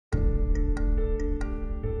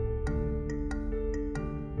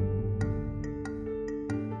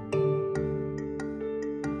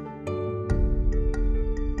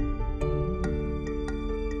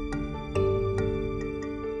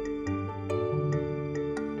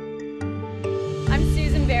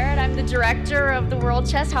I'm the director of the World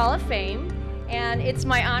Chess Hall of Fame, and it's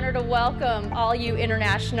my honor to welcome all you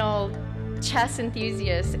international chess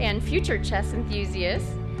enthusiasts and future chess enthusiasts.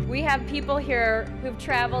 We have people here who've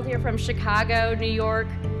traveled here from Chicago, New York,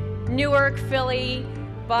 Newark, Philly,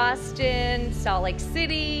 Boston, Salt Lake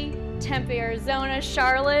City, Tempe, Arizona,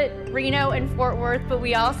 Charlotte, Reno, and Fort Worth, but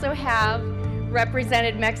we also have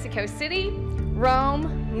represented Mexico City,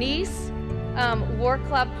 Rome, Nice,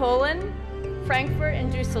 Wrocław, Poland, Frankfurt,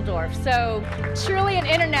 and Dusseldorf. So truly an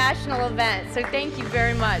international event, so thank you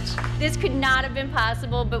very much. This could not have been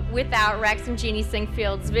possible but without Rex and Jeannie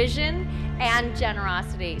Sinkfield's vision and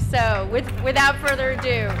generosity. So without further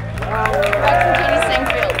ado, Rex and Jeannie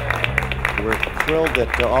Sinkfield. We're thrilled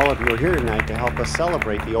that all of you are here tonight to help us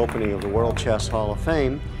celebrate the opening of the World Chess Hall of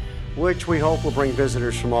Fame, which we hope will bring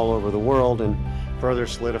visitors from all over the world and further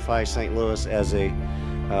solidify St. Louis as a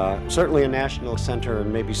certainly a national center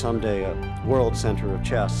and maybe someday a world center of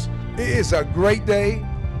chess. It is a great day.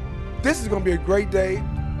 This is going to be a great day,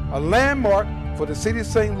 a landmark for the city of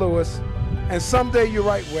St. Louis, and someday, you're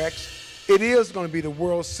right, Rex, it is going to be the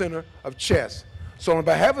world center of chess. So on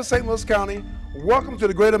behalf of St. Louis County, welcome to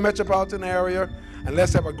the greater metropolitan area, and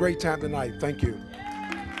let's have a great time tonight. Thank you.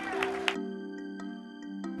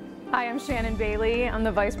 Hi, I'm Shannon Bailey. I'm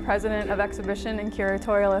the Vice President of Exhibition and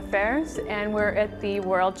Curatorial Affairs, and we're at the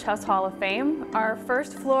World Chess Hall of Fame. Our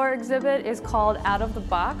first floor exhibit is called Out of the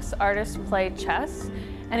Box, Artists Play Chess,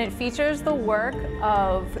 and it features the work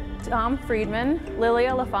of Tom Friedman,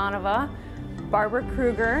 Lilia Lefanova, Barbara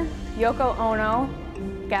Kruger, Yoko Ono,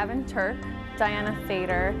 Gavin Turk, Diana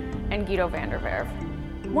Thader, and Guido van der Werf.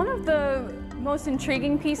 One of the most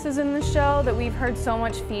intriguing pieces in the show that we've heard so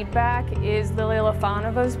much feedback is Lilia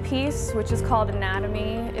Lefanova's piece, which is called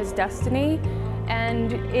Anatomy is Destiny.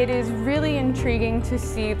 And it is really intriguing to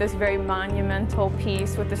see this very monumental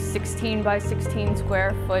piece with a 16 by 16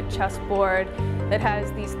 square foot chessboard that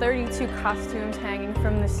has these 32 costumes hanging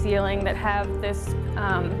from the ceiling that have this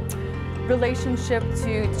relationship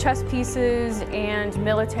to chess pieces and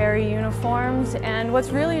military uniforms. And what's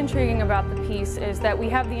really intriguing about the piece is that we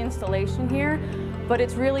have the installation here, but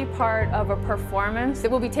it's really part of a performance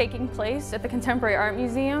that will be taking place at the Contemporary Art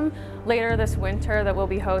Museum later this winter that we'll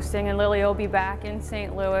be hosting, and Lilia will be back in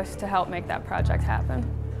St. Louis to help make that project happen.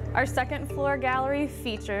 Our second floor gallery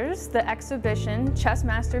features the exhibition Chess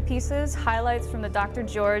Masterpieces, highlights from the Dr.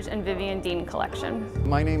 George and Vivian Dean collection.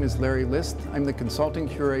 My name is Larry List. I'm the consulting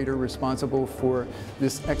curator responsible for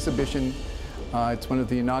this exhibition. It's one of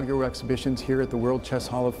the inaugural exhibitions here at the World Chess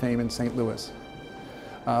Hall of Fame in St. Louis.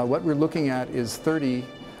 What we're looking at is 30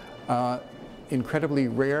 incredibly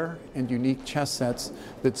rare and unique chess sets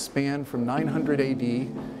that span from 900 AD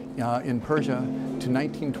in Persia to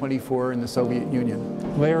 1924 in the Soviet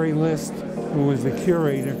Union. Larry List, who was the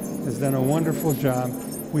curator, has done a wonderful job.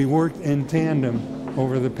 We worked in tandem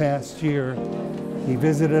over the past year. He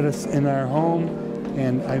visited us in our home,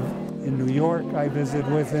 and in New York I visited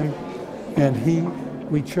with him, and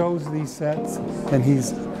we chose these sets, and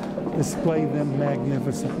he's displayed them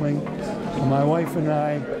magnificently. My wife and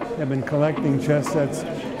I have been collecting chess sets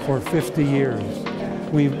for 50 years.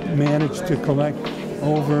 We've managed to collect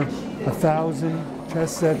over 1,000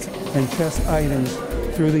 chess sets and chess items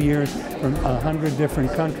through the years from 100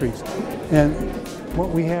 different countries. And what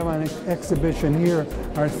we have on exhibition here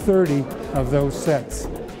are 30 of those sets.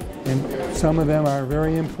 And some of them are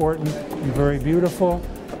very important and very beautiful,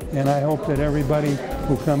 and I hope that everybody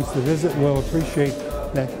who comes to visit will appreciate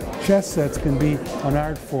that chess sets can be an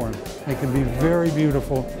art form. They can be very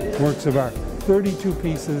beautiful works of art. 32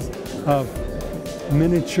 pieces of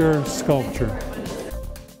miniature sculpture.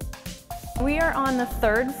 We are on the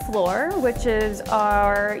third floor, which is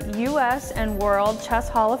our U.S. and World Chess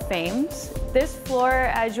Hall of Fames. This floor,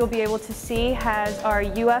 as you'll be able to see, has our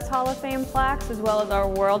U.S. Hall of Fame plaques as well as our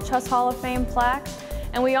World Chess Hall of Fame plaques.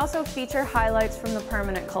 And we also feature highlights from the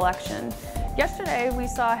permanent collection. Yesterday, we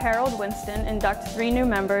saw Harold Winston induct 3 new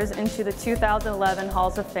members into the 2011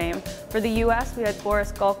 Halls of Fame. For the U.S., we had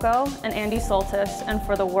Boris Golko and Andy Soltis, and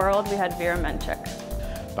for the World, we had Vera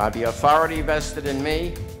Menchik. By the authority vested in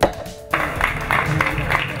me,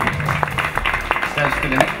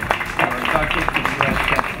 President, are inducted to the U.S.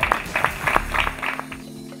 Chess Hall.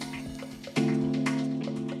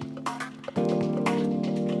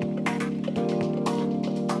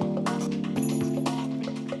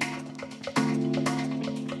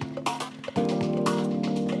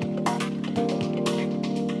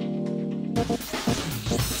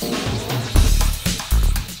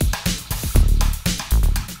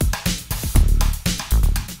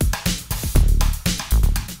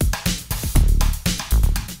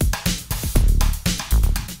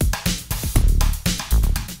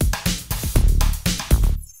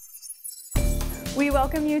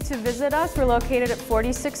 welcome you to visit us. We're located at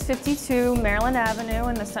 4652 Maryland Avenue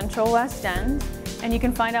in the Central West End. And you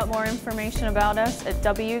can find out more information about us at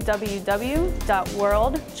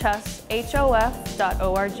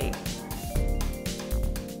www.worldchesshof.org.